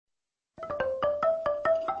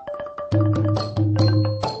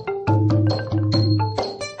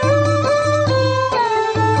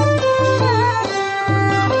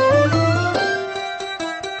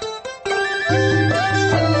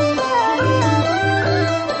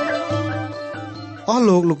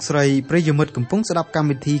លោកលោកស្រីប្រិយមិត្តកំពុងស្ដាប់កម្ម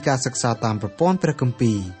វិធីការសិក្សាតាមប្រព័ន្ធព្រះគម្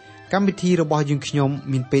ពីរកម្មវិធីរបស់យើងខ្ញុំ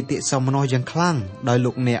មានបេតិសោមនស្សយ៉ាងខ្លាំងដោយ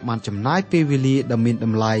លោកអ្នកបានចំណាយពេលវេលាដ៏មានត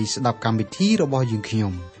ម្លៃស្ដាប់កម្មវិធីរបស់យើងខ្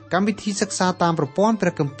ញុំកម្មវិធីសិក្សាតាមប្រព័ន្ធព្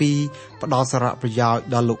រះគម្ពីរផ្ដល់សារៈប្រយោជន៍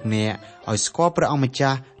ដល់លោកអ្នកឲ្យស្គាល់ព្រះអង្គម្ចា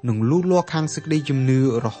ស់និងលូតលាស់ខាងសេចក្តីជំនឿ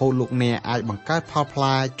រហូតលោកអ្នកអាចបង្កើតផលផ្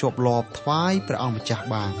លែជាប់លាប់ថ្វាយព្រះអង្គម្ចាស់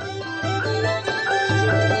បាន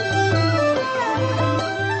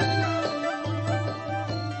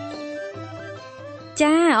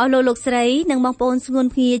ចាអស់លោកស្រីនិងបងប្អូនស្ងួន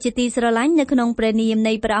ភ្ងាជាទីស្រឡាញ់នៅក្នុងព្រះនាម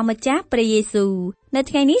នៃព្រះអម្ចាស់ព្រះយេស៊ូវនៅ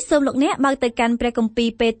ថ្ងៃនេះសូមលោកអ្នកបើកទៅកាន់ព្រះគម្ពីរ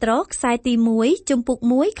ពេត្រុសខ្សែទី1ជំពូក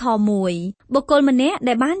1ខ1បុគ្គលម្នាក់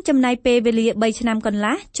ដែលបានចំណាយពេលវេលា3ឆ្នាំកន្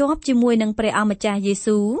លះជាប់ជាមួយនឹងព្រះអម្ចាស់យេ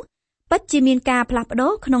ស៊ូវពិតជាមានការផ្លាស់ប្ដូ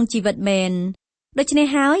រក្នុងជីវិតមែនដូច្នេះ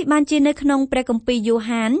ហើយបានជានៅក្នុងព្រះគម្ពីរយ៉ូ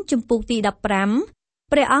ហានជំពូកទី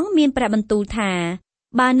15ព្រះអង្គមានព្រះបន្ទូលថា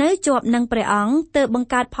បើនៅជាប់នឹងព្រះអង្គទើបបង្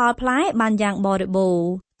កើតផលផ្លែបានយ៉ាងបរិបូរណ៍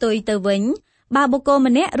ផ្ទុយទៅវិញបើបុគ្គល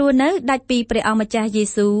ម្នាក់រស់នៅដាច់ពីព្រះអង្គម្ចាស់យេ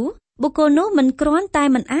ស៊ូវបុគ្គលនោះមិនគ្រាន់តែ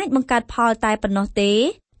មិនអាចបង្កើតផលតែប៉ុណ្ណោះទេ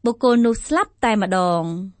បុគ្គលនោះស្លាប់តែម្ដង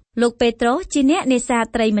លោកពេត្រុសជាអ្នកនេសាទ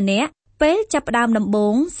ត្រីម្នាក់ពេលចាប់ផ្ដើមដំបូ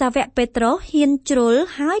ងសាវកពេត្រុសហ៊ានជ្រុល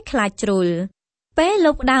ហើយខ្លាចជ្រុលពេល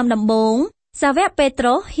លោកផ្ដើមដំបូងសាវកពេត្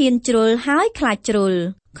រុសហ៊ានជ្រុលហើយខ្លាចជ្រុល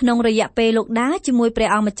ក្នុងរយៈពេលលោកដើរជាមួយព្រះ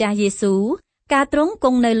អង្គម្ចាស់យេស៊ូវការទ្រង់គ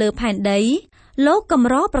ង់នៅលើផែនដីលោកក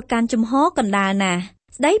ម្រប្រកាន់ជំហរកណ្ដាលណាស់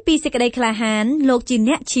ស្ដីពីសេចក្តីក្លាហានលោកជា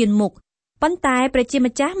អ្នកឈានមុខប៉ុន្តែព្រះជា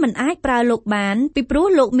ម្ចាស់មិនអាចប្រើលោកបានពីព្រោះ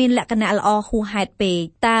លោកមានលក្ខណៈល្អហួសហេតុពេក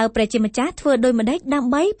តើព្រះជាម្ចាស់ធ្វើដូចម្តេចដើ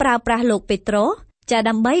ម្បីប្រើប្រាស់លោកពេត្រុសចា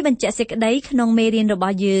ដើម្បីបញ្ជាក់សេចក្តីក្នុងមេរៀនរប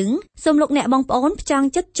ស់យើងសូមលោកអ្នកបងប្អូនផ្ចង់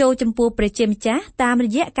ចិត្តចូលចំពោះព្រះជាម្ចាស់តាមរ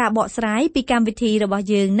យៈការបកស្រាយពីកម្មវិធីរបស់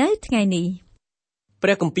យើងនៅថ្ងៃនេះព្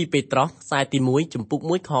រះគម្ពីរពេត្រុសខ្សែទី1ជំពូក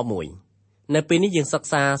1ខ1នៅពេលនេះយើងសិក្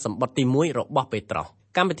សាសម្បត្តិទី1របស់ពេត្រុស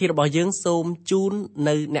កម្មវិធីរបស់យើងសូមជូន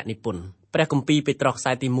នៅអ្នកនិពន្ធព្រះគម្ពីរពេត្រុសខ្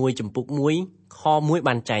សែទី1ជំពូក1ខ1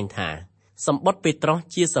បានចែងថាសម្បត្តិពេត្រុស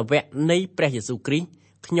ជាសាវកនៃព្រះយេស៊ូវគ្រីស្ទ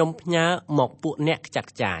ខ្ញុំផ្ញើមកពួកអ្នកខ្ចាត់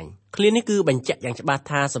ខ្ចាយឃ្លានេះគឺបញ្ជាក់យ៉ាងច្បាស់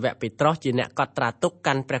ថាសាវកពេត្រុសជាអ្នកកត់ត្រាទុក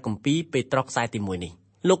កាន់ព្រះគម្ពីរពេត្រុសខ្សែទី1នេះ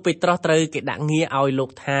លោកពេត្រុសត្រូវគេដាក់ងារឲ្យលោក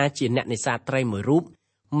ថាជាអ្នកនេសាទត្រីមួយរូប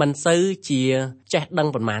មិនសូវជាចេះដឹង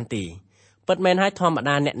ប៉ុន្មានទេពិតមែនហើយធម្ម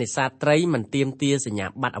តាអ្នកនេសាទត្រីមិនទាមទារសញ្ញា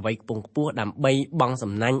បត្រអ្វីខ្ពង់ខ្ពស់ដើម្បីបង់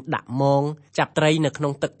សំណាញ់ដាក់មងចាប់ត្រីនៅក្នុ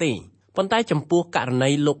ងទឹកទេប៉ុន្តែចំពោះករណី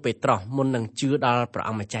លោកពេត្រុសមុននឹងជឿដល់ព្រះ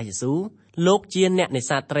អង្គម្ចាស់យេស៊ូវលោកជាអ្នកនេ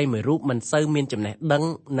សាទត្រីមួយរូបមិនសូវមានចំណេះដឹង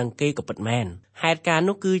នឹងគេក៏ពិតមែនហេតុការណ៍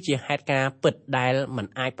នោះគឺជាហេតុការណ៍ពិតដែលមិន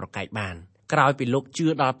អាចប្រកែកបានក្រោយពីលោកជឿ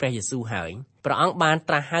ដល់ព្រះយេស៊ូវហើយព្រះអង្គបាន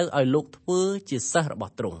ត្រាស់ហៅឲ្យលោកធ្វើជាសិស្សរប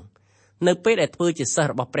ស់ទ្រង់នៅពេលដែលធ្វើជាសិស្ស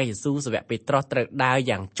របស់ព្រះយេស៊ូវសាវកពេត្រុសត្រូវដើរ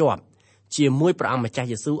យ៉ាងជាប់ជាមួយព្រះអង្គម្ចាស់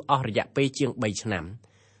យេស៊ូវអស់រយៈពេលជាង3ឆ្នាំ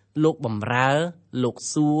លោកបម្រើលោក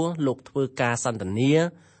សួរលោកធ្វើការសន្ទនា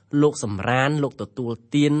លោកសម្រានលោកទទួល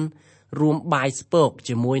ទានរួមបាយស្ពក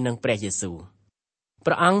ជាមួយនឹងព្រះយេស៊ូវ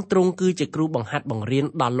ព្រះអង្គទ្រង់គឺជាគ្រូបង្ហាត់បង្រៀន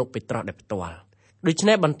ដល់លោកពេត្រុសដោយផ្ទាល់ដូច្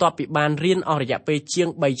នេះបន្ទាប់ពីបានរៀនអស់រយៈពេលជាង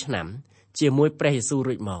3ឆ្នាំជាមួយព្រះយេស៊ូវ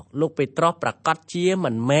រួចមកលោកពេត្រុសប្រកាសជា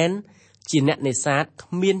មិនមែនជាអ្នកនេសាទគ្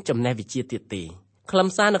មានចំណេះវិជ្ជាទៀតទេខ្លឹម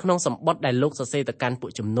សារនៅក្នុងសម្បត្តិដែលលោកសរសេរទៅកាន់ពួ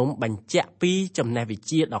កជំនុំបញ្ជាក់ពីចំណេះវិជ្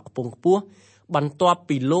ជាដ៏ខ្ពង់ខ្ពស់បន្ទាប់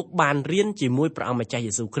ពីលោកបានរៀនជាមួយព្រះអង្គម្ចាស់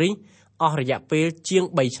យេស៊ូវគ្រីស្ទអស់រយៈពេលជាង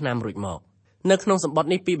3ឆ្នាំរួចមកនៅក្នុងសម្បត្តិ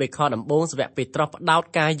នេះពី3ខដំបូងសាវកពេត្រុសផ្ដោត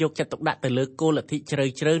ការយកចិត្តទុកដាក់ទៅលើគោលលទ្ធិជ្រៅ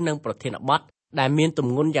ជ្រៅនិងប្រធានបទដែលមានទ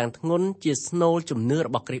ម្ងន់យ៉ាងធ្ងន់ជាស្នូលជំនឿរ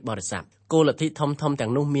បស់គ្រីស្ទបរិស័ទគោលលទ្ធិធំៗទាំ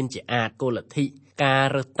ងនោះមានជាអាចគោលលទ្ធិការ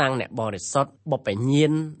រើសតាំងអ្នកបរិសុទ្ធបព្វញ្ញា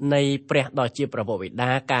ណនៃព្រះដ៏ជាព្រះវរបិ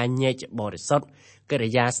តាការញែកជាបរិសុទ្ធកិរិ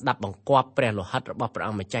យាស្ដាប់បង្គាប់ព្រះលោហិតរបស់ព្រះ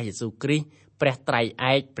អង្គម្ចាស់យេស៊ូវគ្រីស្ទព្រះត្រៃ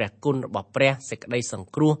ឯកព្រះគុណរបស់ព្រះសេចក្តីសង្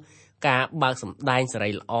គ្រោះការបើកសម្ដែងសេរី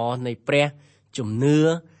ល្អនៃព្រះជំនឿ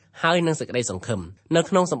ហើយនឹងសេចក្តីសង្ឃឹមនៅ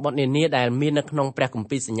ក្នុងសម្បត្តិនានាដែលមាននៅក្នុងព្រះគម្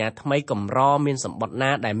ពីរសញ្ញាថ្មីកម្រមានសម្បត្តិណា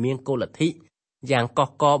ដែលមានគោលលទ្ធិយ៉ាងក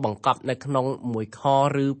កកបង្កប់នៅក្នុង1ខ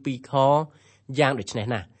ឬ2ខយ៉ាងដូចនេះ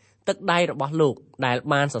ណាទឹកដៃរបស់លោកដែល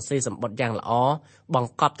បានសរសេរសម្បត្តិយ៉ាងល្អប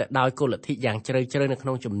ង្កប់ទៅដោយគោលលទ្ធិយ៉ាងជ្រៅជ្រៅនៅក្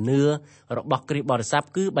នុងជំនឿរបស់គ្រីស្ទបរិស័ទ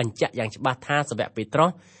គឺបញ្ជាក់យ៉ាងច្បាស់ថាសាវកពេត្រុស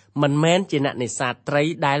មិនមែនជាអ្នកនេសាទត្រី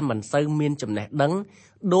ដែលមិនសូវមានចំណេះដឹង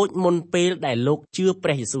ដូចមុនពេលដែលលោកជឿព្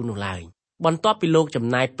រះយេស៊ូវនោះឡើយបន្ទាប់ពីលោកចំ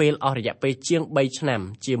ណាយពេលអស់រយៈពេលជាង3ឆ្នាំ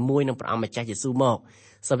ជាមួយនឹងព្រះអង្គម្ចាស់យេស៊ូវមក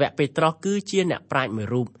សាវកពេត្រុសគឺជាអ្នកប្រាជ្ញមួយ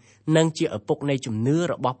រូបនិងជាឪពុកនៃជំនឿ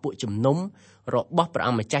របស់ពួកជំនុំរបស់ព្រះអ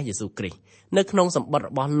ង្គម្ចាស់យេស៊ូវគ្រីស្ទនៅក្នុងសម្បត្តិ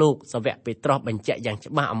របស់លោកសាវកពេត្រុសបញ្ជាក់យ៉ាង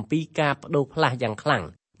ច្បាស់អំពីការបដូរផ្លាស់យ៉ាងខ្លាំង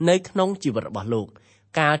នៅក្នុងជីវិតរបស់លោក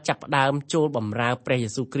ការចាប់ផ្ដើមចូលបម្រើព្រះយេ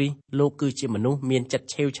ស៊ូវគ្រីស្ទលោកគឺជាមនុស្សមានចិត្ត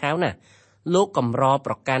ឆេវឆាវណាស់លោកកម្រ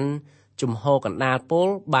ប្រកាន់ ជំហរកណ្ដាលពល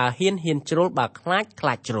បើហ៊ានជ្រុលបើខ្លាច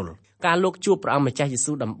ជ្រុលការលោកជួបព្រះអង្គម្ចាស់យេ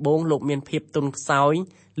ស៊ូវដំបូងលោកមានភាពទន់ខ្សោយ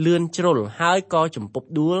លឿនជ្រុលហើយក៏ជំពប់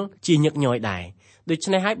ដួលជាញឹកញយដែរដូច្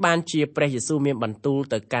នេះហើយបានជាព្រះយេស៊ូវមានបន្ទូល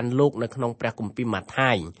ទៅកាន់លោកនៅក្នុងព្រះគម្ពីរម៉ា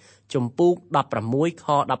ថាយជំពូក16ខ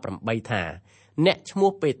18ថាអ្នកឈ្មោះ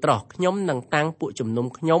ពេត្រុសខ្ញុំនឹងតាំងពួកជំនុំ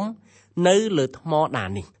ខ្ញុំនៅលើថ្មដា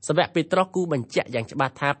នេះសាវកពេត្រុសគូបញ្ជាក់យ៉ាងច្បា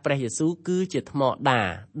ស់ថាព្រះយេស៊ូវគឺជាថ្មដា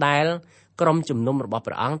ដែលក្រុមជំនុំរបស់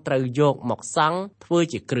ព្រះអង្គត្រូវយកមកសង់ធ្វើ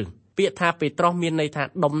ជាគ្រឹះពាក្យថាពេត្រុសមានន័យថា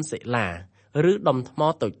ដុំសិលាឬដុំថ្ម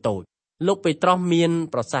តូចៗលោកពេត្រុសមាន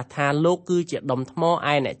ប្រសាសន៍ថាលោកគឺជាដុំថ្មឯ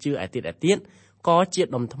អ្នកជឿឯទៀតក៏ជា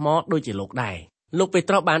ដុំថ្មដូចជាលោកដែរលោកពេ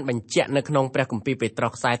ត្រុសបានបញ្ជាក់នៅក្នុងព្រះគម្ពីរពេត្រុ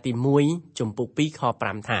សខ្សែទី1ជំពូក2ខ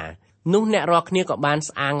5ថានោះអ្នករាល់គ្នាក៏បាន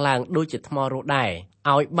ស្អាងឡើងដូចជាថ្មរស់ដែរ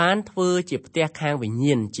ឲ្យបានធ្វើជាផ្ទះខាងវិញ្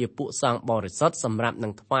ញាណជាពួកសង្ឃបរិសុទ្ធសម្រាប់នឹ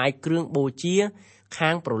ងថ្វាយគ្រឿងបូជាខា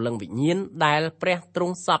ងព្រលឹងវិញ្ញាណដែលព្រះទ្រ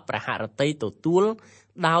ង់សពព្រះហឫទ័យទទួល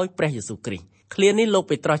ដោយព្រះយេស៊ូវគ្រីស្ទឃ្លានេះលោក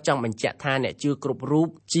ពេត្រុសចង់បញ្ជាក់ថាអ្នកជឿគ្រប់រូប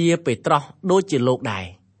ជាពេត្រុសដូចជាលោកដែរ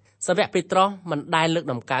សាវកពេត្រុសមិនដែលលើក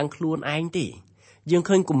ដំកើងខ្លួនឯងទេយើង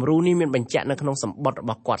ឃើញគំរូនេះមានបញ្ជាក់នៅក្នុងសម្បត្តិរ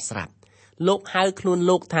បស់គាត់ស្រាប់លោកហៅខ្លួន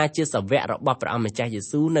លោកថាជាសាវករបស់ព្រះអង្គម្ចាស់យេ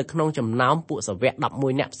ស៊ូវនៅក្នុងចំណោមពួកសាវក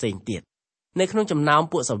11នាក់ផ្សេងទៀតនៅក្នុងចំណោម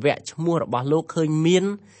ពួកសាវកឈ្មោះរបស់លោកឃើញមាន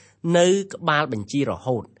នៅក្បាលបញ្ជីរ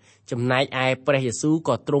ហូតចំណែកឯព្រះយេស៊ូវ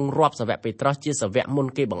ក៏ទ្រង់រាប់សាវកពេត្រុសជាសាវកមុន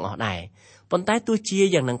គេបង្អស់ដែរប៉ុន្តែទោះជា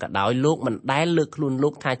យ៉ាងនឹងក៏ដោយលោកមិនដែលលើកខ្លួនលោ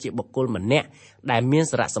កថាជាបុគ្គលម្នាក់ដែលមាន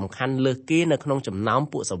សារៈសំខាន់លើសគេនៅក្នុងចំណោម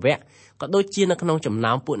ពួកសាវកក៏ដូចជានៅក្នុងចំ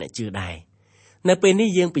ណោមពួកអ្នកជឿដែរនៅពេលនេះ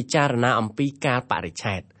យើងពិចារណាអំពីកាលបរិច្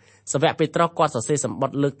ឆេទសាវកពេត្រុសគាត់សរសេរសម្ប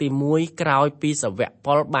ត្តិលើកទី1ក្រោយពីសាវក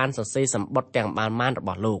ប៉ុលបានសរសេរសម្បត្តិទាំងបានរប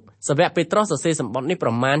ស់លោកសាវកពេត្រុសសរសេរសម្បត្តិនេះប្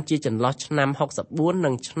រមាណជាចន្លោះឆ្នាំ64និ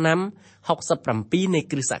ងឆ្នាំ67នៃ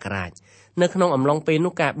គ្រិស្តសករាជនៅក្នុងអំឡុងពេល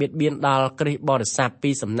នោះការបៀតបៀនដល់គ្រិស្តបរិស័ទ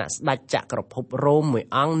ពីសំណាក់ស្ដេចចក្រភពរ៉ូមមួយ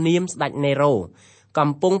អង្គនាមស្ដេចនេរ៉ូកំ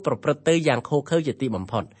ពុងប្រព្រឹត្តទៅយ៉ាងឃោរឃៅជាទីបំ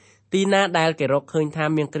ផុតទីណាដែលគេរកឃើញថា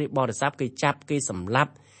មានគ្រិស្តបរិស័ទគេចាប់គេសម្លា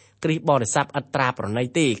ប់គ្រិស្តបរិស័ទឥតត្រាប្រណី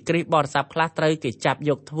ទេគ្រិស្តបរិស័ទខ្លះត្រូវគេចាប់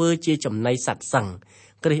យកធ្វើជាចំណីសត្វសឹង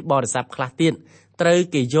គ្រិស្តបរិស័ទខ្លះទៀតត្រូវ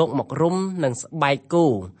គេយកមករុំនឹងស្បែកគោ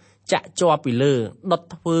ចាក់ជាប់ពីលើដុត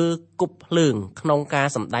ធ្វើគប់ភ្លើងក្នុងការ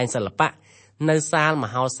សម្ដែងសិល្បៈនៅសាលម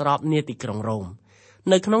ហោស្រពនាទីក្រុងរ៉ូម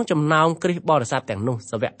នៅក្នុងចំណោមគ្រិស្តបរិស័ទទាំងនោះ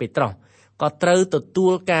សាវកពេត្រុសក៏ត្រូវទទួ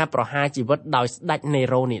លការប្រហារជីវិតដោយស្ដេចនេ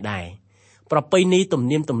រ៉ូនេះដែរប្រពៃណីទំ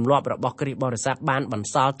នៀមទម្លាប់របស់គ្រិស្តបរិស័ទបានបន្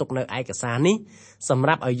សល់ទុកនៅឯកសារនេះសម្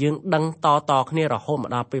រាប់ឲ្យយើងដឹងតគ្នារហូតមក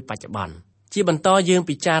ដល់ពេលបច្ចុប្បន្នជាបន្តយើង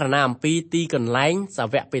ពិចារណាអំពីទីកន្លែងសា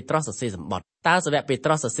វកពេត្រុសសរសេរសម្បត្តិតើសាវកពេត្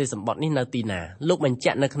រុសសរសេរសម្បត្តិនេះនៅទីណាលោកបញ្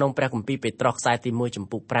ជាក់នៅក្នុងព្រះគម្ពីរពេត្រុសខ្សែទី1ជំ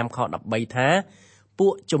ពូក5ខ13ថាពួ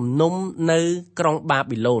កជំនុំនៅក្រុងបា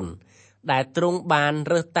ប៊ីឡូនដែលទ្រង់បាន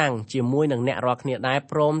រើសតាំងជាមួយនឹងអ្នករាល់គ្នាដែរ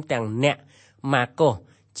ព្រមទាំងអ្នកម៉ាកុស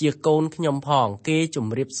ជាកូនខ្ញុំផងគេជ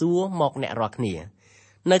ម្រាបសួរមកអ្នករាល់គ្នា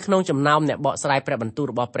នៅក្នុងចំណោមអ្នកបកស្រាយព្រះបន្ទូល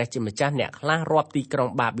របស់ព្រះជាម្ចាស់អ្នកខ្លះរាប់ទីក្រុង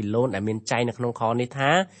បាប៊ីឡូនដែលមានចែងនៅក្នុងខនេះ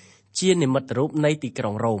ថាជានិមិត្តរូបនៃទីក្រុ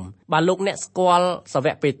ងរ៉ូមបើលោកអ្នកស្គាល់សាវ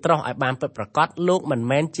កពេត្រុសឲ្យបានពិតប្រាកដលោកមិន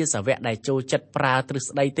មែនជាសាវកដែលចូលចិត្តប្រើទ្រឹ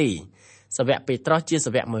ស្ដីទេសាវកពេត្រុសជា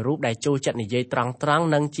សាវកមួយរូបដែលចូលចិត្តនិយាយត្រង់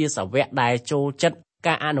និងជាសាវកដែលចូលចិត្ត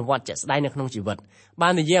ការអនុវត្តជាក់ស្ដែងនៅក្នុងជីវិតបា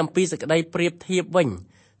ននិយាយអំពីសេចក្តីប្រៀបធៀបវិញ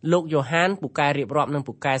លោកយ៉ូហានពូកែរៀបរាប់និង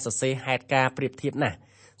ពូកែសរសេរហេតុការប្រៀបធៀបណាស់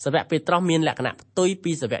សាវកពេត្រុសមានលក្ខណៈផ្ទុយ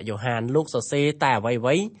ពីសាវកយ៉ូហានលោកសរសេរតែអ្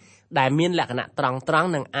វីៗដែលមានលក្ខណៈត្រង់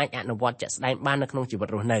និងអាចអនុវត្តជាក់ស្ដែងបាននៅក្នុងជីវិត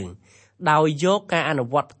រស់នៅដោយយកការអនុ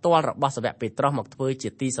វត្តផ្ទាល់របស់សាវកពេត្រុសមកធ្វើជា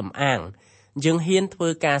ទីសំអាងយើងហ៊ានធ្វើ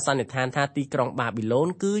ការសន្និដ្ឋានថាទីក្រុងបាប៊ីឡូន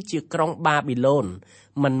គឺជាក្រុងបាប៊ីឡូន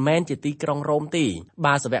មិនមែនជាទីក្រុងរ៉ូមទេ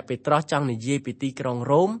បើសាវកពេត្រុសចង់និយាយពីទីក្រុង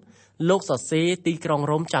រ៉ូមលោកសរសេរទីក្រុង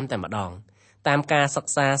រ៉ូមចាំតែម្ដងតាមការសិ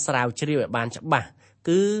ក្សាស្រាវជ្រាវឲ្យបានច្បាស់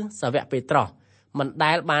គឺសាវកពេត្រុសមិន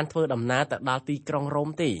ដែលបានធ្វើដំណើរទៅដល់ទីក្រុងរ៉ូម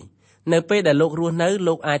ទេនៅពេលដែលលោករស់នៅ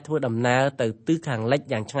លោកអាចធ្វើដំណើរទៅទិសខាងលិច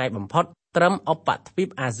យ៉ាងឆ្ងាយបំផុតត្រឹមឧបទ្វីប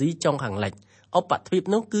អាស៊ីចុងខាងលិចឧបទ្វីប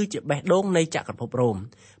នោះគឺជាបេះដូងនៃចក្រភពរ៉ូម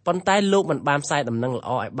ប៉ុន្តែលោកមិនបានផ្សាយដំណឹងល្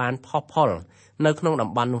អឲ្យបានផុសផុលនៅក្នុងតំ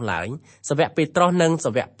បន់នោះឡើយសាវកពេត្រុសនិង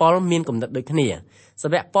សាវកប៉ុលមានគំនិតដូចគ្នាសា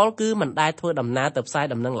វកប៉ុលគឺមិនដែលធ្វើដំណើរទៅផ្សាយ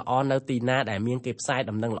ដំណឹងល្អនៅទីណាដែលមានគេផ្សាយ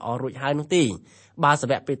ដំណឹងល្អរួចហើយនោះទេបើសា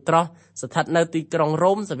វកពេត្រុសស្ថិតនៅទីក្រុង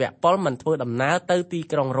រ៉ូមសាវកប៉ុលមិនធ្វើដំណើរទៅទី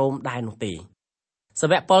ក្រុងរ៉ូមដែរនោះទេសា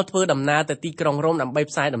វកប៉ុលធ្វើដំណើរទៅទីក្រុងរ៉ូមដើម្បី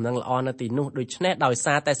ផ្សាយដំណឹងល្អនៅទីនោះដូច្នេះដោយ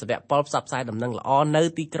សារតែសាវកប៉ុលផ្សព្វផ្សាយដំណឹងល្អនៅ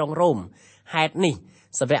ទីក្រុងរ៉ូមហេតុនេះ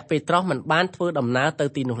សាវកពេត្រុសមិនបានធ្វើដំណើរទៅ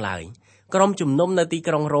ទីនោះឡើយក្រុមជំនុំនៅទី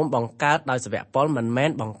ក្រុងរ៉ូមបង្កើតដោយសាវកប៉ុលមិនមែន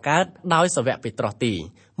បង្កើតដោយសាវកពេត្រុសទេ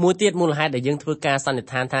មួយទៀតមូលហេតុដែលយើងធ្វើការសន្និ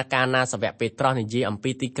ដ្ឋានថាកាលណាសាវកពេត្រុសនិយាយអំ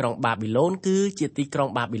ពីទីក្រុងបាប៊ីឡូនគឺជាទីក្រុង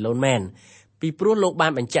បាប៊ីឡូនមែន ពីព្រោះលោកបា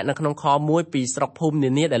នបញ្ជាក់នៅក្នុងខ1ពីស្រុកភូមិនា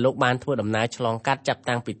នាដែលលោកបានធ្វើដំណើរឆ្លងកាត់ចាប់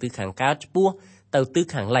តាំងពីទិសខាងកើតឆ្ពោះទៅទិស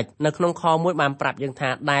ខាងលិចនៅក្នុងខ1បានប្រាប់យើងថា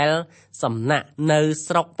ដែលសំណាក់នៅ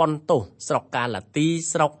ស្រុកប៉ុនតុសស្រុកកាឡាទី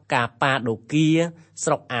ស្រុកកាប៉ាដូគៀ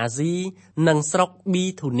ស្រុកអាស៊ីនិងស្រុកប៊ី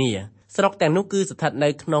ធូនីស្រុកទាំងនោះគឺស្ថិតនៅ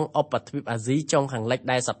ក្នុងឧបទ្វីបអាស៊ីចុងខាងលិច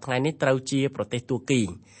ដែលសប្តាហ៍នេះត្រូវជាប្រទេសទួរគី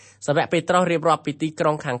សាវកពេត្រុសរៀបរាប់ពីទីក្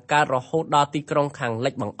រុងខាងកើតរហូតដល់ទីក្រុងខាង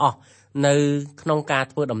លិចបង្អស់នៅក្នុងការ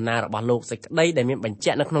ធ្វើដំណើររបស់លោកសេចក្តីដែលមានបញ្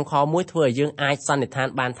ជាក់នៅក្នុងខ1ធ្វើឲ្យយើងអាចសន្និដ្ឋាន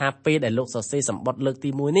បានថាពេលដែលលោកសរសេរសម្បត្តិលើកទី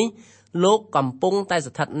1នេះលោកកំពុងតែ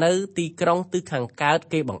ស្ថិតនៅទីក្រុងទិសខាងកើត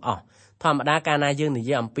គេបង្អស់ធម្មតាកាលណាយើងនិ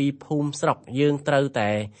យាយអំពីភូមិស្រុកយើងត្រូវតែ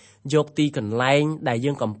យកទីកន្លែងដែល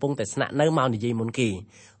យើងកំពុងតែស្នាក់នៅមកនិយាយមុនគេ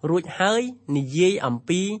រួចហើយនិយាយអំ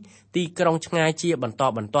ពីទីក្រុងឆ្ងាយជាបន្ត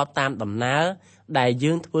បន្ទាប់តាមដំណើរដែល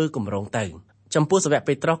យើងធ្វើគម្រោងទៅចំពោះសាវក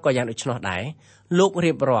ពេត្រុសក៏យ៉ាងដូច្នោះដែរលោក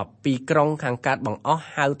រៀបរាប់ពីក្រុងខាងកើតបង្អស់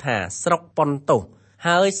ហៅថាស្រុកប៉ុនតុស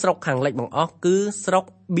ហើយស្រុកខាងលិចបង្អស់គឺស្រុក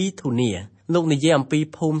ប៊ីធូនីលោកនិយាយអំពី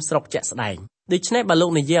ភូមិស្រុកជាក់ស្ដែងដូច្នេះបើលោ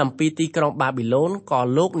កនិយាយអំពីទីក្រុងបាប៊ីឡូនក៏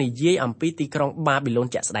លោកនិយាយអំពីទីក្រុងបាប៊ីឡូន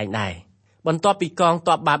ជាក់ស្ដែងដែរបន្ទាប់ពីកង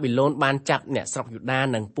ទ័ពបាប៊ីឡូនបានចាប់អ្នកស្រុកយូដា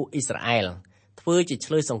និងពួកអ៊ីស្រាអែលធ្វើជា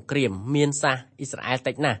ឆ្លើយសង្គ្រាមមានសាសអ៊ីស្រាអែល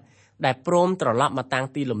តិចណាស់ដែលព្រមត្រឡប់មកតាំង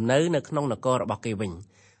ទីលំនៅនៅក្នុងនគររបស់គេវិញ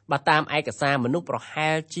បើតាមឯកសារមនុស្សប្រហែ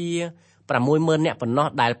លជា60000នាក់ប៉ុណ្ណោះ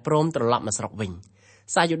ដែលព្រមត្រឡប់មកស្រុកវិញ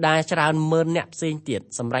សាសយូដាច្រើនម៉ឺននាក់ផ្សេងទៀត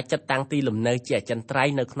សម្រាប់ចាត់តាំងទីលំនៅជាអចិន្ត្រៃ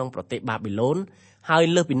យ៍នៅក្នុងប្រទេសបាប៊ីឡូនហើយ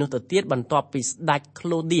លើសពីនោះទៅទៀតបន្ទាប់ពីស្ដេចក្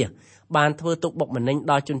លូឌៀសបានធ្វើទុកបុកម្នេញ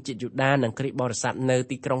ដល់ជនជាតិយូដានិងគ្រិស្តបរិស័ទនៅ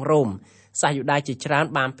ទីក្រុងរ៉ូមសាសយូដាជាច្រើន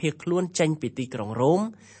បានភៀសខ្លួនចេញពីទីក្រុងរ៉ូម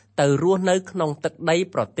ទៅរស់នៅក្នុងទឹកដី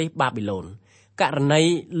ប្រទេសបាប៊ីឡូនករណី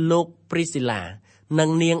លោកព្រីស៊ីឡានិង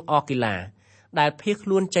នាងអគីឡាដែលភៀសខ្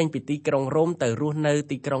លួនចេញពីទីក្រុងរ៉ូមទៅរស់នៅ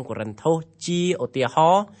ទីក្រុងកូរិនថូសជាឧទាហ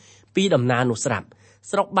រណ៍ពីដំណើរនោះស្រាប់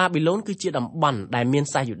ស្រុកបាប៊ីឡូនគឺជាតំបន់ដែលមាន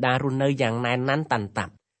សាសយូដារស់នៅយ៉ាងណែនណាន់តាន់តា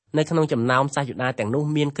ប់នៅក្នុងចំណោមសាសយូដាទាំងនោះ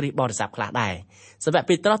មានគ្រិស្តបរិស័ទខ្លះដែរសាវក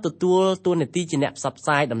ពេត្រុសទទួលតួនាទីជាអ្នកផ្សព្វផ្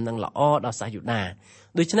សាយដំណឹងល្អដល់សាសយូដា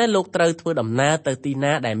ដូច្នេះលោកត្រូវធ្វើដំណើរទៅទី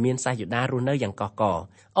ណាដែលមានសាសយូដារស់នៅយ៉ាងកកក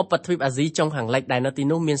ឧបទ្វីបអាស៊ីចុងខាងលិចដែលនៅទី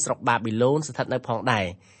នោះមានស្រុកបាប៊ីឡូនស្ថិតនៅផងដែរ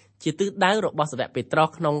ជាទិសដៅរបស់សាវកពេត្រុស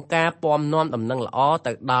ក្នុងការពំនាំដំណឹងល្អ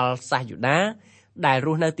ទៅដល់សាសយូដាដែលរ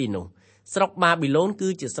ស់នៅទីនោះស្រុកបាប៊ីឡូនគឺ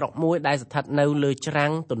ជាស្រុកមួយដែលស្ថិតនៅលើច្រាំ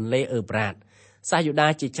ងទន្លេអឺប្រាតសាសយូដា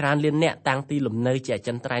ជាច្រើនលានអ្នកតាំងទីលំនៅជាអ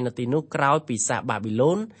ចិន្ត្រៃយ៍នៅទីនោះក្រោយពីសាសបាប៊ី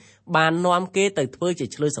ឡូនបាននាំគេទៅធ្វើជា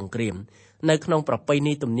ឆ្លើយសង្គ្រាមនៅក្នុងប្រពៃ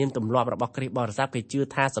ណីទំនៀមទម្លាប់របស់គ្រិស្តបរិស័ទគេជឿ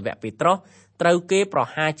ថាសាវកពេត្រុសត្រូវគេប្រ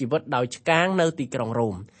ហារជីវិតដោយឆ្កាងនៅទីក្រុងរ៉ូ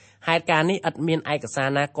មហេតុការណ៍នេះឥតមានឯកសារ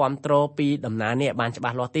ណាគាំទ្រពីដំណើរនេះបានច្បា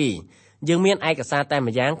ស់លាស់ទេយើងមានឯកសារតែ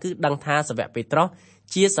ម្យ៉ាងគឺដឹងថាសាវកពេត្រុស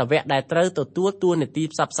ជាសាវកដែលត្រូវទទួលតួនាទី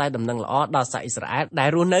ផ្សព្វផ្សាយដំណឹងល្អដល់សាសអ៊ីស្រាអែលដែល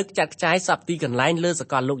រស់នៅខ្ចាត់ខ្ចាយសពទីកន្លែងលើស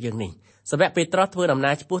កលលោកយើងនេះសាវកពេត្រុសធ្វើដំ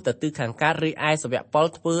ណើរឆ្ពោះទៅទិសខាងកើតរីឯសាវកប៉ុល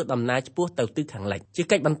ធ្វើដំណើរឆ្ពោះទៅទិសខាងលិចជា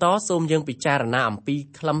កិច្ចបន្តសូមយើងពិចារណាអំពី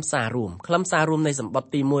ខ្លឹមសាររួមនៃសម្បត្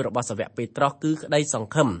តិទី1របស់សាវកពេត្រុសគឺក្តីស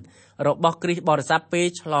ង្ឃឹមរបស់គ្រិស្តបរិស័ទពេល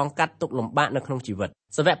ឆ្លងកាត់ទុក្ខលំបាកនៅក្នុងជីវិត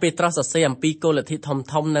សាវកពេត្រុសសរសេរអំពីគោលលទ្ធិ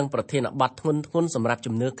ធំៗនិងប្រធានបទធ្ងន់ធ្ងរសម្រាប់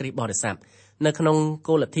ជំនឿគ្រិស្តបរិស័ទនៅក្នុង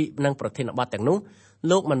គោលលទ្ធិនិងប្រធានបទទាំងនោះ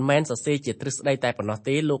លោកមិនមែនសរសេរជាទ្រឹស្ដីតែប៉ុណ្ណោះ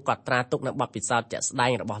ទេលោកកត់ត្រាទុកនៅបទពិសោធន៍ជាក់ស្ដែ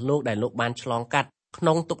ងរបស់លោកដែលលោកបានឆ្លងកាត់ក្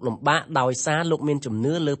នុងទុក្ខលំបាកដោយសារលោកមានជំ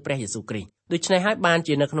នឿលើព្រះយេស៊ូវគ្រីស្ទដូច្នេះហើយបាន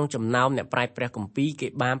ជានៅក្នុងចំណោមអ្នកប្រាជ្ញព្រះគម្ពីរគេ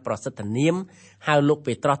បានប្រសិទ្ធនាមហៅលោក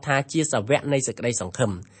ពេត្រុសថាជាសាវកនៃសេចក្តីសង្ឃឹ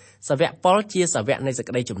មសាវកប៉ុលជាសាវកនៃសេច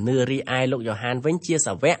ក្តីជំនឿរីឯលោកយ៉ូហានវិញជា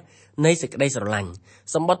សាវកនៃសេចក្តីស្រឡាញ់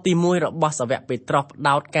សម្បត្តិទី1របស់សាវកពេត្រុសផ្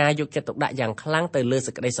ដោតការយកចិត្តទុកដាក់យ៉ាងខ្លាំងទៅលើ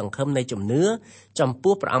សេចក្តីសង្ឃឹមនៃជំនឿចំ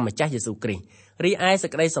ពោះព្រះអង្គម្ចាស់យេស៊ូវគ្រីស្ទរីឯសេច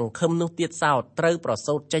ក្តីសង្ឃឹមនោះទៀតសោតត្រូវប្រ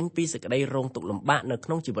សូតចេញពីសេចក្តីរងទុក្ខលំបាកនៅក្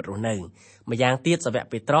នុងជីវិតរស់នៅម្យ៉ាងទៀតសាវក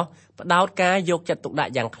ពេត្រុសផ្ដោតការយកចិត្តទុកដា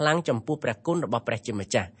ក់យ៉ាងខ្លាំងចំពោះព្រះគុណរបស់ព្រះជាម្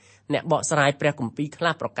ចាស់អ្នកបកស្រាយព្រះគម្ពីរខ្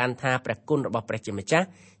លះប្រកាន់ថាព្រះគុណរបស់ព្រះជាម្ចាស់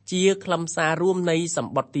ជាខ្លឹមសាររួមនៃស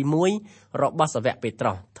ម្បត្តិទី1របស់សាវកពេត្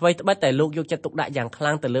រុសថ្មីត្បិតតែលោកយកចិត្តទុកដាក់យ៉ាងខ្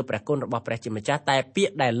លាំងទៅលើព្រះគុណរបស់ព្រះជាម្ចាស់តែពា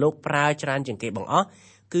ក្យដែលលោកប្រើច្រើនជាងគេបង្អស់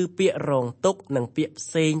គឺពាក្យរងទុក្ខនិងពាក្យផ្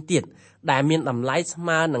សេងទៀតដែលមានតម្លៃស្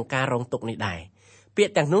មើនឹងការរងទុក្ខនេះដែរពា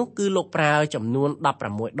ក្យទាំងនោះគឺលោកប្រើចំនួន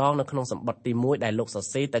16ដងនៅក្នុងសម្បត្តិទី1ដែលលោកសរ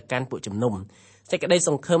សេរទៅកាន់ពួកជំនុំសេចក្តីស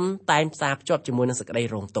ង្ឃឹមតែងផ្សារភ្ជាប់ជាមួយនឹងសេចក្តី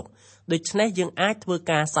រងទុក្ខដូច្នេះយើងអាចធ្វើ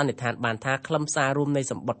ការសន្និដ្ឋានបានថាខ្លឹមសាររួមនៃ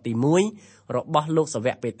សម្បត្តិទី1របស់លោកសាវ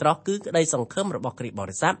កពេត្រុសគឺក្តីសង្ឃឹមរបស់គ្រិស្តប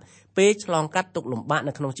រិស័ទពេលឆ្លងកាត់ទុក្ខលំបាក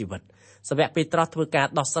នៅក្នុងជីវិតសាវកពេត្រុសធ្វើការ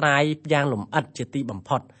ដោះស្រាយយ៉ាងលម្អិតជាទីបំ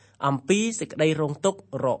ផុតអំពីសេចក្តីរងទុក្ខ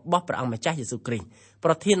របស់ព្រះអង្គម្ចាស់យេស៊ូវគ្រីស្ទ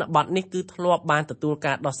ប្រធានបទនេះគឺធ្លាប់បានទទួល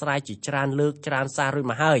ការដោះស្រាយជាច្រើនលើកច្រើនសាររួច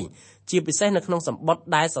មកហើយជាពិសេសនៅក្នុងសម្បត្តិ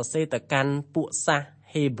ដែលសរសេរទៅកាន់ពួកសាស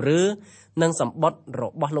ហេប្រឺនិងសម្បត្តិរ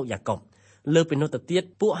បស់លោកយ៉ាកុប លើពីនោះទៅទៀត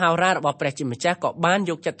ពួកហោរារបស់ព្រះជាម្ចាស់ក៏បាន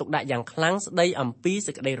យកចិត្តទុកដាក់យ៉ាងខ្លាំងស្ដីអំពី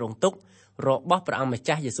សេចក្តីរងទុក្ខរបស់ព្រះអង្គម្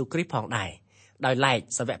ចាស់យេស៊ូវគ្រីស្ទផងដែរដោយឡែក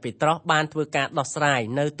សាវកពេត្រុសបានធ្វើការដោះស្រាយ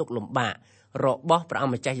នៅទុក្ខលំបាករបស់ព្រះអ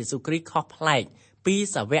ង្គម្ចាស់យេស៊ូវគ្រីស្ទខុសប្លែកពី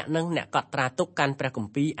សាវកនិងអ្នកកត់ត្រាទុកកាន់ព្រះគ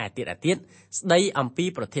ម្ពីរឯទៀតស្ដីអំពី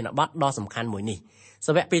ប្រធានបទដ៏សំខាន់មួយនេះ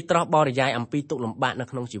សាវកពេត្រុសបរិយាយអំពីទុក្ខលំបាកនៅ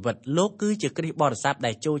ក្នុងជីវិតលោកគឺជាគ្រីស្ទបរិស័ទ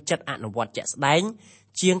ដែលចូលចិត្តអនុវត្តជាក់ស្ដែង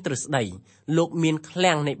ជាងទ្រឹស្ដីលោកមានឃ្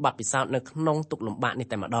លាំងនៃបទពិសោធន៍នៅក្នុងទុក្ខលំបាកនេះ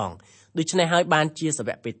តែម្ដងដូច្នេះហើយបានជាសាវ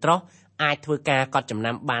កពេត្រុសអាចធ្វើការកត់ចំ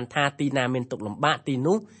ណាំបានថាទីណាមានទុក្ខលំបាកទី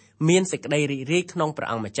នោះមានសេចក្តីរីករាយក្នុងព្រះ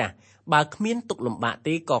អង្គម្ចាស់បើគ្មានទុក្ខលំបាក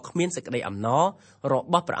ទេក៏គ្មានសេចក្តីអំណររ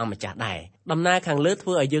បស់ព្រះអង្គម្ចាស់ដែរដំណើរខាងលើធ្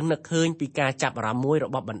វើឲ្យយើងនឹកឃើញពីការចាប់អារម្មណ៍មួយរ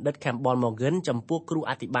បស់បណ្ឌិត Campbell Morgan ចំពោះគ្រូ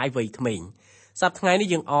អធិប្បាយវ័យក្មេងសប្តាហ៍ថ្ងៃនេះ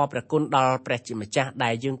យើងអរព្រះគុណដល់ព្រះជាម្ចាស់ដែ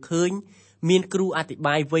លយើងឃើញមានគ្រូអធិប្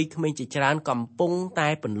បាយវ័យក្មេងជាច្រើនកំពុងតែ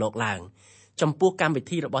ពន្លកឡើងចំពោះកម្មវិ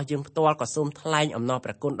ធីរបស់យើងផ្ទាល់ក៏សូមថ្លែងអំណរព្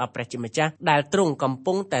រះគុណដល់ព្រះជាម្ចាស់ដែលទ្រង់កំ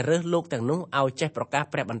ពុងតែរើសលោកទាំងនោះឲ្យចេះប្រកាស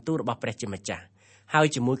ព្រះបន្ទូលរបស់ព្រះជាម្ចាស់ហើយ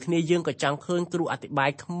ជាមួយគ្នាយើងក៏ចង់ឃើញគ្រូអធិប្បាយ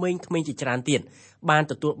ក្មេងៗជាច្រើនទៀតបាន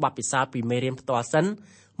ទទួលបទពិសោធន៍ពីមេរៀនផ្ទាល់សិន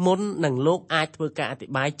មុននឹងលោកអាចធ្វើការអធិ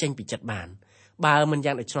ប្បាយចេញពីចិត្តបានបើមិន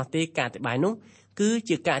យ៉ាងដូច្នោះទេការអធិប្បាយនោះគឺ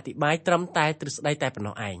ជាការអធិប្បាយត្រឹមតែទ្រឹស្ដីតែប៉ុណ្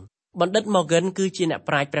ណោះឯងបណ្ឌិត Morgan គឺជាអ្នក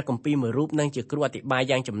ប្រាជ្ញព្រះគម្ពីរមួយរូបនិងជាគ្រូអធិប្បាយ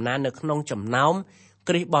យ៉ាងចំណាននៅក្នុងចំណោម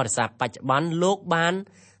គ្រិស្តបរិស័ទបច្ចុប្បន្នលោកបាន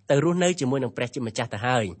ទៅរស់នៅជាមួយនឹងព្រះជាម្ចាស់ទៅ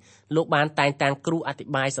ហើយលោកបានតែងតាំងគ្រូអធិ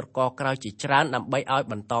ប្បាយស្រកក្រោយជាច្រើនដើម្បីឲ្យ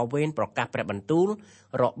បន្តវេនប្រកាសព្រះបន្ទូល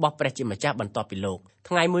របស់ព្រះជាម្ចាស់បន្ទាប់ពីលោក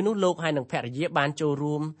ថ្ងៃមួយនោះលោកហើយនឹងភរិយាបានចូល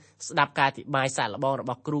រួមស្ដាប់ការអធិប្បាយសាកល្បងរប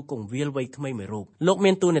ស់គ្រូគង្វាលវ័យក្មេងមួយរូបលោក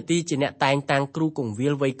មានតួនាទីជាអ្នកតែងតាំងគ្រូគង្វា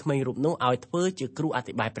លវ័យក្មេងរូបនោះឲ្យធ្វើជាគ្រូអ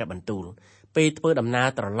ធិប្បាយព្រះបន្ទូលពេលធ្វើដំណើរ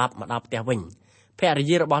ត្រឡប់មកដល់ផ្ទះវិញភរិ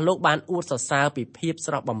យារបស់លោកបានអួតសរសើរពីភាព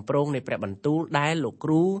ស្រស់បំព្រងនៃព្រះបន្ទូលដែលលោកគ្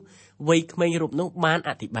រូវ័យក្មេងរូបនោះបាន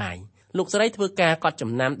អធិប្បាយលោកស្រីធ្វើការកត់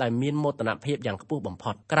ចំណាំដោយមានមោទនភាពយ៉ាងខ្ពស់បំ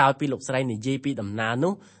ផុតក្រោយពីលោកស្រីនិយាយពីដំណើរ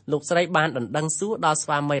នោះលោកស្រីបានដណ្ដឹងសួរដល់ស្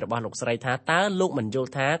វាមីរបស់លោកស្រីថាតើលោកមិនយល់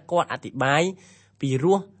ថាគាត់អធិប្បាយពី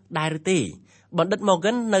រោះដែរឬទេបណ្ឌិត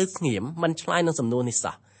Morgan នៅស្ងៀមមិនឆ្លើយនឹងសំណួរនេះ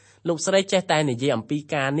សោះលោកស្រីចេះតែនិយាយអំពី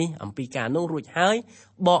ការនេះអំពីការនោះរួចហើយ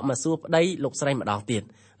បកមកសួរប្តីលោកស្រីម្ដងទៀត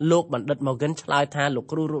លោកបណ្ឌិត Morgan ឆ្លើយថាលោក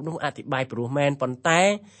គ្រូរូបនោះអធិប្បាយព្រោះមែនប៉ុន្តែ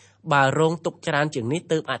បើរងទុកច្រើនជាងនេះ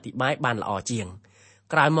ទើបអធិប្បាយបានល្អជាង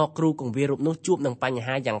ក្រោយមកគ្រូគង្វាលរូបនោះជួបនឹងបញ្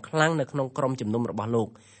ហាយ៉ាងខ្លាំងនៅក្នុងក្រុមជំនុំរបស់លោក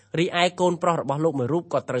រីឯកូនប្រុសរបស់លោកមួយរូប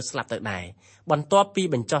ក៏ត្រូវស្លាប់ទៅដែរបន្ទាប់ពី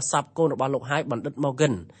បញ្ចុះសពកូនរបស់លោកហើយបណ្ឌិត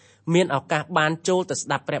Morgan មានឱកាសបានចូលទៅស្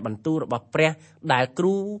ដាប់ព្រះបន្ទូលរបស់ព្រះដែលគ្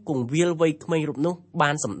រូគង្វាលវ័យក្មេងរូបនោះបា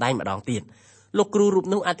នសម្ដែងម្ដងទៀតលោកគ្រូរូប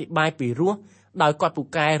នោះអធិប្បាយពីរោះដោយគាត់ពូ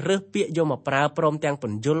កែរើសពាក្យយកមកប្រើព្រមទាំងព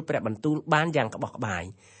ន្យល់ព្រះបន្ទូលបានយ៉ាងក្បោះក្បាយ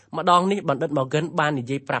ម្ដងនេះបណ្ឌិត Morgan បាននិ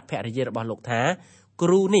យាយប្រាប់ភរិយារបស់លោកថាគ្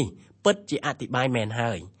រូនេះពិតជាអធិប្បាយមែន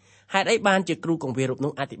ហើយហេតុអីបានជាគ្រូគង្វាលរូប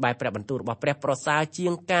នោះអធិប្បាយព្រះបន្ទូលរបស់ព្រះប្រសើរជា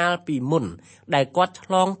ងកាលពីមុនដែលគាត់ឆ្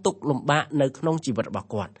លងទុក្ខលំបាកនៅក្នុងជីវិតរបស់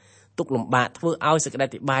គាត់ទុក្ខលំបាកធ្វើឲ្យសេចក្តីអ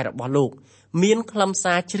ធិប្បាយរបស់លោកមានខ្លឹម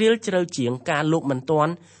សារជ្រាលជ្រៅជាងការលោកមិនទា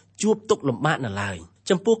ន់ជួបទុក្ខលំបាកនៅឡើយ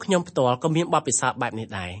ចំពោះខ្ញុំផ្ទាល់ក៏មានបទពិសោធន៍បែបនេះ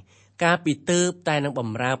ដែរកាលពីទើបតែនឹងប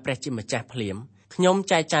ម្រើព្រះជាម្ចាស់ភ្លាមខ្ញុំ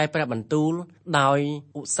ចែកចាយព្រះបន្ទូលដោយ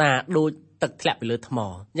ឧស្សាហ៍ដូចទឹកធ្លាក់ពីលើថ្ម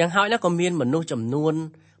យ៉ាងហោចណាស់ក៏មានមនុស្សចំនួន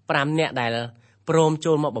5នាក់ដែលព្រម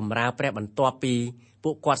ចូលមកបម្រើព្រះបន្ទាប់ពីពួ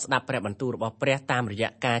កគាត់ស្ដាប់ព្រះបន្ទូលរបស់ព្រះតាមរយៈ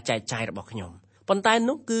ការចែកចាយរបស់ខ្ញុំប៉ុន្តែ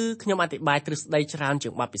នោះគឺខ្ញុំអធិប្បាយទ្រឹស្ដីច្រើនជា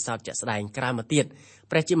ងបទពិសោធន៍ជាក់ស្ដែងក្រោយមកទៀត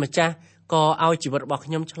ព្រះជាម្ចាស់ក៏ឲ្យជីវិតរបស់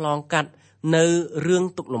ខ្ញុំឆ្លងកាត់នៅរឿង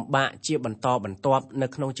ទុក្ខលំបាកជាបន្តបន្ទាប់នៅ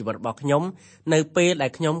ក្នុងជីវិតរបស់ខ្ញុំនៅពេលដែ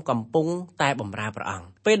លខ្ញុំកំពុងតែបម្រើព្រះអង្គ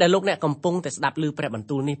ពេលដែលលោកអ្នកកំពុងតែស្ដាប់ឮព្រះបន្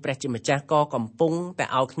ទូលនេះព្រះជាម្ចាស់ក៏កំពុងតែ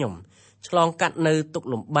ឲ្យខ្ញុំឆ្លងកាត់នៅទុក្ខ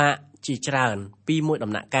លំបាកជាច្រើនពីមួយ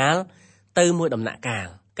ដំណាក់កាលទៅមួយដំណាក់កាល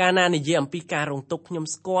កាលណានិយាយអំពីការរងទុក្ខខ្ញុំ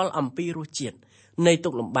ស្គាល់អំពីរសជាតិនៃទុ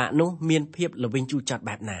ក្ខលំបាកនោះមានភាពល្វីងជូរចត់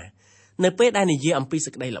បែបណានៅពេលដែលនិយាយអំពីសេ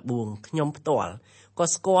ចក្តីល្បួងខ្ញុំផ្ទាល់ក៏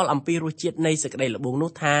ស្គាល់អំពីរសជាតិនៃសេចក្តីល្បួង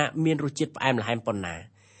នោះថាមានរសជាតិផ្អែមល្ហែមប៉ុណ្ណា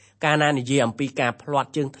កាលណានិយាយអំពីការផ្លាត់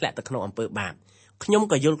ជើងធ្លាក់ទៅក្នុងអំពើបាបខ្ញុំ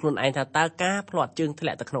ក៏យល់ខ្លួនឯងថាតើការផ្លាត់ជើងធ្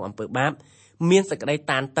លាក់ទៅក្នុងអំពើបាបមានសេចក្តី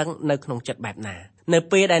តានតឹងនៅក្នុងចិត្តបែបណានៅ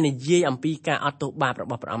ពេលដែលនិយាយអំពីការអត់ទោសបាបរ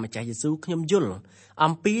បស់ព្រះអង្គម្ចាស់យេស៊ូវខ្ញុំយល់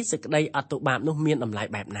អំពីសេចក្តីអត់ទោសបាបនោះមានតម្លៃ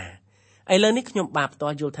បែបណាឥឡូវនេះខ្ញុំបាទផ្ទា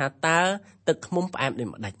ល់យល់ថាតើទឹកឃ្មុំផ្អែមដូច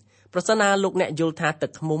ម្ដេចប្រសិនណាលោកអ្នកយល់ថាទឹ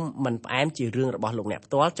កឃ្មុំមិនផ្អែមជារឿងរបស់លោកអ្នក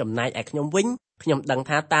ផ្ទាល់ចំណែកឯខ្ញុំវិញខ្ញុំដឹង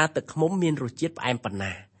ថាតើទឹកឃ្មុំមានរសជាតិផ្អែមប៉ុណ្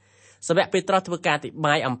ណាសាវកពេត្រុសធ្វើការអធិប្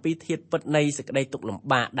បាយអំពីធាតុពិតនៃសេចក្តីទុក្ខលំ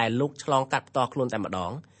បាកដែលលោកឆ្លងកាត់ផ្ទាល់ខ្លួនតែម្ដ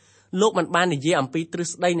ងលោកមិនបាននិយាយអំពីទ្រឹ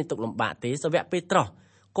ស្ដីនៃទុក្ខលំបាកទេសាវកពេត្រុស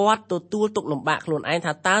គាត់ទទួលទុក្ខលំបាកខ្លួនឯង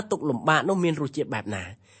ថាតើទុក្ខលំបាកនោះមានរសជាតិបែបណា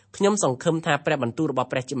ខ្ញុំសង្ឃឹមថាព្រះបន្ទូលរបស់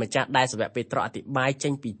ព្រះជាម្ចាស់ដែលសាវកពេត្រុសអធិប្បាយចេ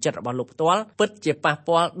ញពីចិត្តរបស់លោកផ្ទាល់ពិតជាប៉ះ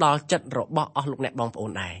ពាល់ដល់ចិត្តរបស់អស់លោកអ្នកបងប្អូ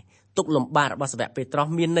នដែរទុក្ខលំបាករបស់សាវកពេត្រុស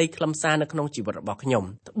មានន័យខ្លឹមសារនៅក្នុងជីវិតរបស់ខ្ញុំ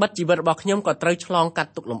ត្បិតជីវិតរបស់ខ្ញុំក៏ត្រូវឆ្លងកា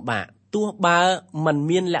ត់ទុក្ខលំបាកទោះបើมัน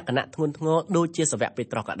មានលក្ខណៈធ្ងន់ធ្ងរដូចជាសាវកពេ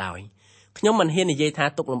ត្រុសក៏ដោយខ្ញុំមិនហ៊ាននិយាយថា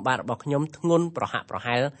ទុក្ខលំបាករបស់ខ្ញុំធ្ងន់ប្រហាក់ប្រ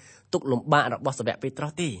ហែលទុក្ខលំបាករបស់សាវកពេត្រុ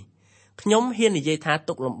សទេខ្ញុំហ៊ាននិយាយថា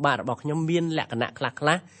ទុក្ខលំបាករបស់ខ្ញុំមានលក្ខណៈខ្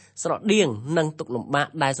លះៗស្រដៀងនឹងទុក្ខលំបាក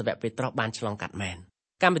ដែលសាវកពេត្រុសបានឆ្លងកាត់មែន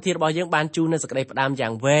កម្មវិធីរបស់យើងបានជូននូវសេចក្តីផ្ដាំយ៉ា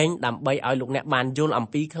ងវែងដើម្បីឲ្យលោកអ្នកបានយល់អំ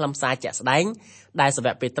ពីខ្លឹមសារជាក់ស្ដែងដែលសាវ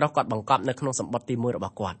កពេត្រុសគាត់បង្កប់នៅក្នុងសម្បត្តិទី1រប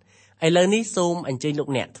ស់គាត់ឥឡូវនេះសូមអញ្ជើញលោក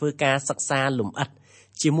អ្នកធ្វើការសិក្សាលម្អិត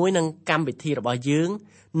ជាមួយនឹងកម្មវិធីរបស់យើង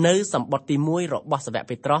នៅសម្បត្តិទី1របស់សាវក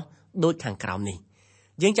ពេត្រុសដូចខាងក្រោមនេះ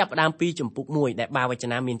យើងចាប់ផ្ដើមពីជំពូក1ដែលបាវច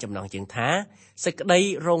នាមានចំណងជើងថាសេចក្តី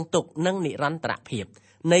រងទុក្ខនិងនិរន្តរភាព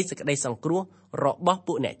នៃសេចក្តីសង្គ្រោះរបស់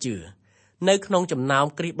ពួកអ្នកជឿនៅក្នុងចំណោម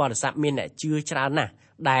គ្រិស្តបរិស័ទមានអ្នកជឿច្រើនណាស់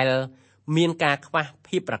ដែលមានការខ្វះ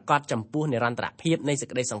ភាពប្រកបចំពោះនិរន្តរភាពនៃសេច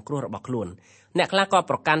ក្តីសង្គ្រោះរបស់ខ្លួនអ្នកខ្លះក៏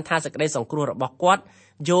ប្រកាន់ថាសេចក្តីសង្គ្រោះរបស់គាត់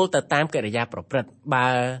យល់ទៅតាមកិរិយាប្រព្រឹត្តបើ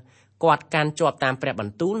គាត់កាន់ជាប់តាមព្រះប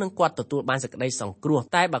ន្ទូលនិងគាត់ទទួលបានសេចក្តីសង្គ្រោះ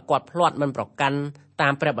តែបើគាត់ភ្លាត់មិនប្រកាន់តា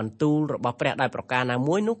មព្រះបន្ទូលរបស់ព្រះដោយប្រការណា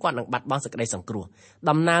មួយនោះគាត់នឹងបាត់បង់សេចក្តីសង្គ្រោះ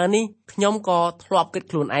ដំណើរនេះខ្ញុំក៏ធ្លាប់គិត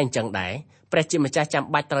ខ្លួនឯងអញ្ចឹងដែរព្រះជាម្ចាស់ចាំ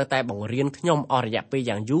បាច់ត្រូវតែបង្រៀនខ្ញុំអស់រយៈពេល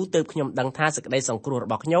យ៉ាងយូរទើបខ្ញុំដឹងថាសេចក្តីសង្គ្រោះរ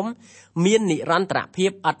បស់ខ្ញុំមាននិរន្តរភាព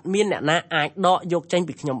អត់មានអ្នកណាអាចដកយកចេញ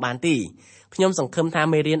ពីខ្ញុំបានទេខ្ញុំសង្ឃឹមថា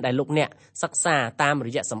មេរៀនដែលលោកអ្នកសិក្សាតាមរ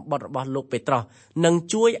យៈសម្បត្តិរបស់លោកពេត្រុសនឹង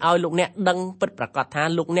ជួយឲ្យលោកអ្នកដឹងពិតប្រាកដថា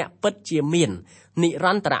លោកអ្នកពិតជាមាននិរ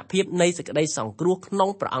ន្តរភាពនៃសេចក្តីសង្គ្រោះក្នុង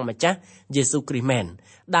ព្រះអង្គម្ចាស់យេស៊ូវគ្រីស្ទមែន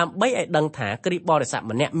ដើម្បីឲ្យដឹងថាគ្រីស្ទបរិស័ទ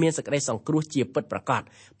ម្នាក់មានសេចក្តីសង្គ្រោះជាពិតប្រាកដ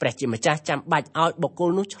ព្រះជាម្ចាស់ចាំបាច់ឲ្យបុគ្គល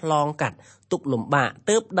នោះឆ្លងកាត់ទុក្ខលំបាក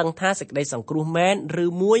ទើបដឹងថាសេចក្តីសង្គ្រោះមែនឬ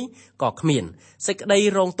មួយក៏គ្មានសេចក្តី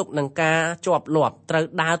រងទុក្ខនឹងការជាប់លាប់ត្រូវ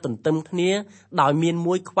ដើរទន្ទឹមគ្នាដោយមាន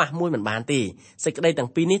មួយខ្វះមួយមិនបានទេសេចក្តីទាំង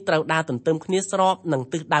ពីរនេះត្រូវដើរទន្ទឹមគ្នាស្របនឹង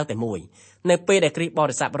ទិសដៅតែមួយនៅពេលដែលគ្រីស្ទប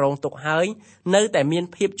រិស័ទរងទុក្ខហើយនៅតែមាន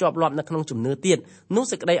ភាពជាប់លាប់នៅក្នុងជំនឿទៀតនោះ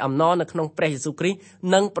សេចក្តីអំណរនៅក្នុងព្រះយេស៊ូវគ្រីស្ទ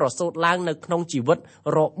នឹងប្រសូតឡើងនៅក្នុងជីវិត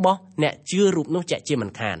របស់អ្នកជឿរូបនោះជាក់ជាមិ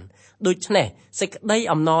នខានដូច្នេះសេចក្តី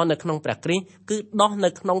អំណរនៅក្នុងព្រះគ្រីស្ទគឺដោះនៅ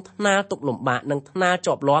ក្នុងថ្នាលទុក្ខលំបាកនិងថ្នាល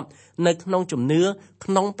ជាប់លាប់នៅក្នុងជំនឿ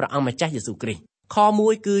ក្នុងព្រះអង្គម្ចាស់យេស៊ូវគ្រីស្ទខ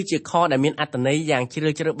1គឺជាខដែលមានអត្ថន័យយ៉ាងជ្រា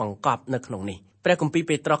លជ្រៅបង្កប់នៅក្នុងនេះព្រះគម្ពីរ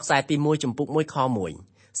ពេត្រុសខ្សែទី1ចំពុក1ខ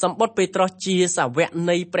1សម្បត្តិពេត្រុសជាសាវក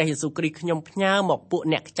នៃព្រះយេស៊ូវគ្រីស្ទខ្ញុំផ្ញើមកពួក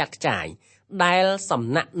អ្នកខ្ចាត់ខ្ចាយដែលសំ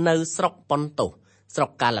ណាក់នៅស្រុកប៉ុនតុសស្រុក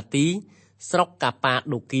កាឡាទីស្រុកកាប៉ា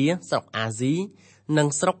ដូគៀស្រុកអាស៊ីនិង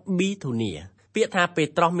ស្រុកប៊ីធូនីពាក្យថាពេ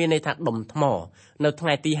ត្រុសមានន័យថាដុំថ្មនៅថ្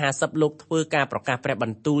ងៃទី50លោកធ្វើការប្រកាសព្រះប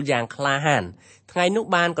ន្ទូលយ៉ាងក្លាហានថ្ងៃនោះ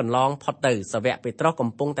បានកន្លងផុតទៅសាវកពេត្រុសកំ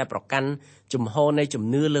ពុងតែប្រកាន់ជំហរនៃជំ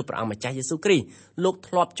នឿលើព្រះអង្គម្ចាស់យេស៊ូវគ្រីស្ទលោក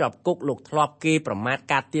ធ្លាប់ជាប់គុកលោកធ្លាប់គេប្រមាថ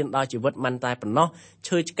កាត់ទានដល់ជីវិតមិនតែប៉ុណ្ណោះ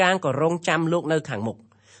ឈើឆ្កាងក៏រងចាំលោកនៅខាងមុខ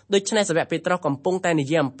ដូច្នេះសាវកពេត្រុសកំពុងតែនិ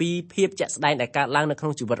យាយអំពីភាពជាក់ស្ដែងដែលកើតឡើងនៅក្នុ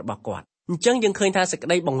ងជីវិតរបស់គាត់អញ្ចឹងយើងឃើញថាសេចក្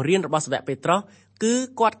តីបង្រៀនរបស់សាវកពេត្រុសគឺ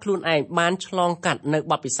គាត់ខ្លួនឯងបានឆ្លងកាត់នៅ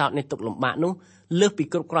បទពិសោធន៍នៃទុក្ខលំបាកនោះលើសពី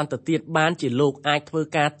គ្រប់គ្រាន់ទៅទៀតបានជាលោកអាចធ្វើ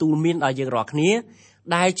ការទូលមានដល់យើងរាល់គ្នា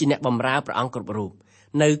ដែលជាអ្នកបម្រើព្រះអង្គគ្រប់រូប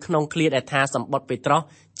នៅក្នុងឃ្លាដែលថាសម្បត្តិពេត្រុស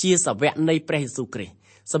ជាសាវកនៃព្រះយេស៊ូវគ្រីស្ទ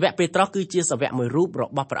សាវកពេត្រុសគឺជាសាវកមួយរូបរ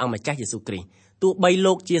បស់ព្រះអង្គម្ចាស់យេស៊ូវគ្រីស្ទទោះបី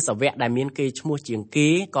លោកជាសាវកដែលមានកេរ្តិ៍ឈ្មោះជាងគេ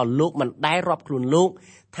ក៏លោកមិនដែលរាប់ខ្លួនលោក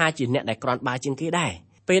ថាជាអ្នកដែលក្រាន់បើជាងគេដែរ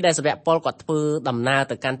ពេលដែលសាវកប៉ុលគាត់ធ្វើដំណើរ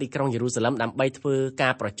ទៅកាន់ទីក្រុងយេរូសាឡឹមដើម្បីធ្វើកា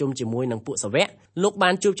រប្រជុំជាមួយនឹងពួកសាវកលោកបា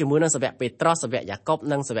នជួបជាមួយនឹងសាវកពេត្រុសសាវកយ៉ាកុប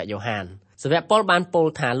និងសាវកយ៉ូហានសាវកប៉ុលបានពោល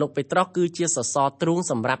ថាលោកពេត្រុសគឺជាសសរទ្រូង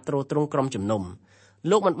សម្រាប់ទ្រទ្រង់ក្រុមជំនុំ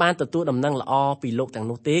លោកមិនបានទទួលដំណឹងល្អពីលោកទាំង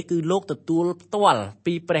នោះទេគឺលោកទទួលផ្ទាល់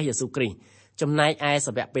ពីព្រះយេស៊ូវគ្រីស្ទចំណែកឯ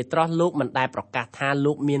សាវកពេត្រុសលោកមិនដែលប្រកាសថា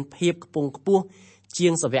លោកមានភាពខ្ពង់ខ្ពស់ជា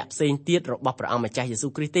ងសាវកផ្សេងទៀតរបស់ព្រះអង្គម្ចាស់យេស៊ូ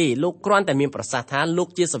វគ្រីស្ទទេលោកគ្រាន់តែមានប្រសាសន៍ថាលោក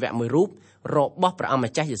ជាសាវកមួយរូបរបស់ព្រះអង្គ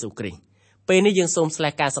ម្ចាស់យេស៊ូវគ្រីស្ទពេលនេះយើងសូមស្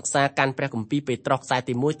លេះការសិក្សាកាន់ព្រះគម្ពីរពេត្រុសខ្សែ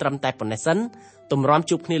ទី1ត្រឹមតែប៉ុណ្ណេះសិនទម្រាំ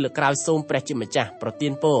ជួបគ្នាលើក្រោយសូមព្រះជាម្ចាស់ប្រទា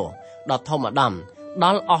នពរដល់ធម្មអាដាមដ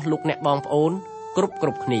ល់អស់លោកអ្នកបងប្អូនគ្រប់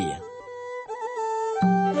គ្នា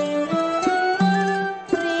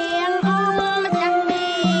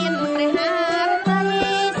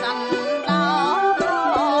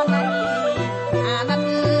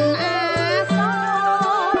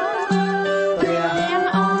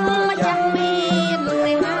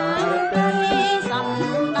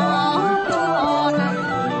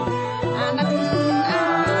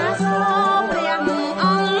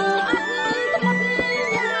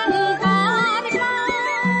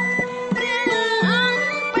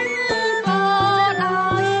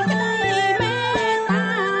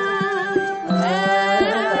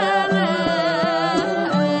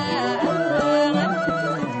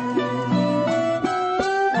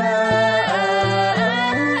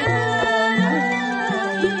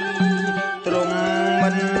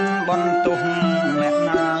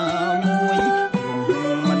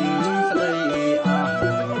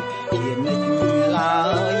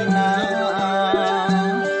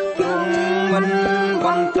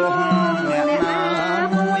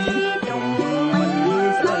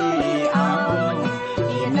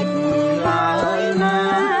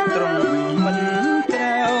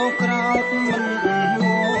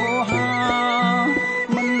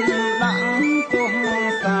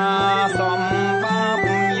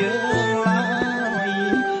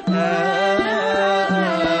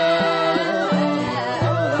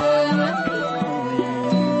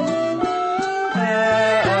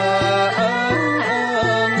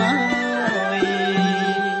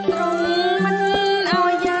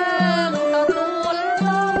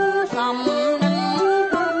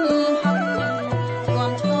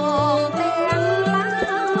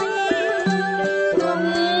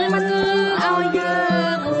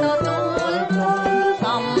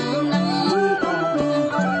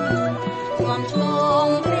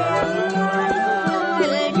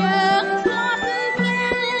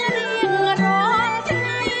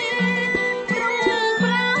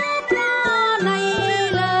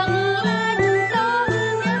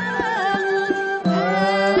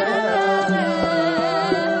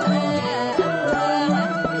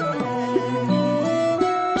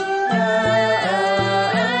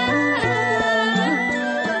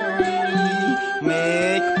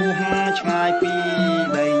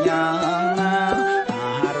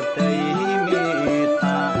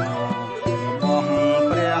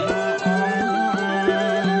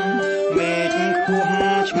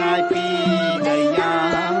ឆ្ងាយពីដីយ៉ា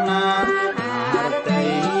ងណាអារតី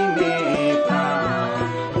មេត្តា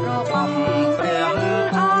របស់ព្រះ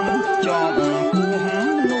អង្គចំពោះ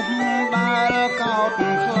នោះដែលកោត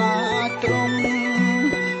ខ្លាចទ្រង់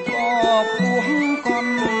ក៏ពោះក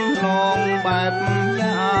ន់ឡងបែប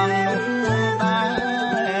យ៉ាងនោះ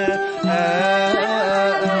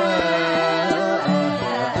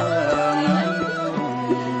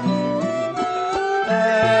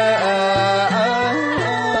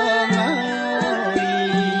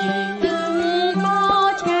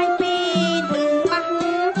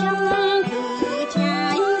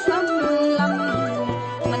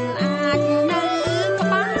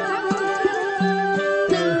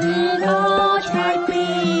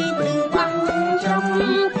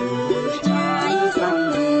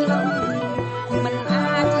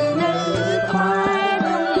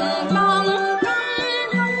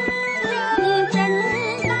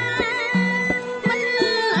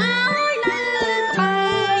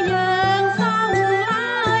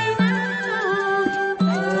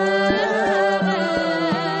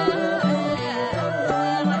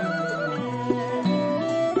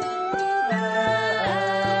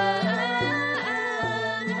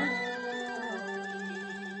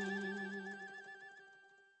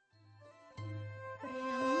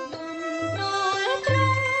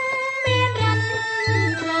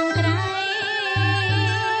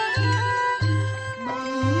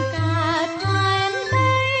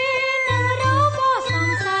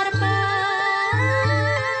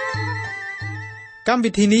កម្ម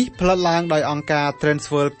វិធីនេះផ្លាត់ឡើងដោយអង្គការ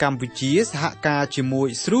Transworld កម្ពុជាសហការជាមួយ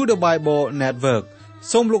Through the Bible Network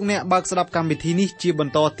សូមលោកអ្នកបើកស្ដាប់កម្មវិធីនេះជាប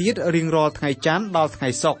ន្តទៀតរៀងរាល់ថ្ងៃច័ន្ទដល់ថ្ងៃ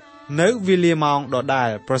សុក្រនៅវេលាម៉ោងដដែល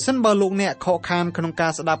ប្រសិនបើលោកអ្នកខកខានក្នុងកា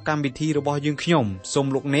រស្ដាប់កម្មវិធីរបស់យើងខ្ញុំសូម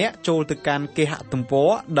លោកអ្នកចូលទៅកាន់គេហទំព័រ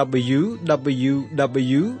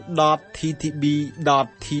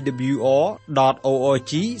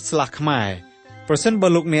www.ttb.twr.org/ ខ្មែរប្រសិនបើ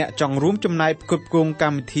លោកអ្នកចង់រួមចំណែកផ្គត់ផ្គង់ក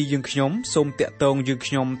ម្មវិធីយើងខ្ញុំសូមតាក់ទងយើង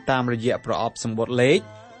ខ្ញុំតាមរយៈប្រអប់សម្បត្តិលេខ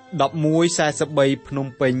1143ភ្នំ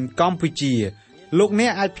ពេញកម្ពុជាលោកអ្ន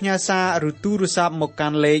កអាចផ្ញើសារឬទូរស័ព្ទមកកា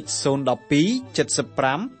ន់លេខ012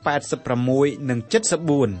 75 86 និង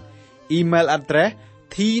 74 Email address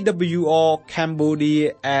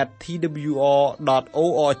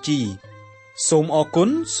twrcambodia@twr.org សូមអរគុណ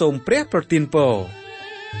សូមព្រះប្រទានពរ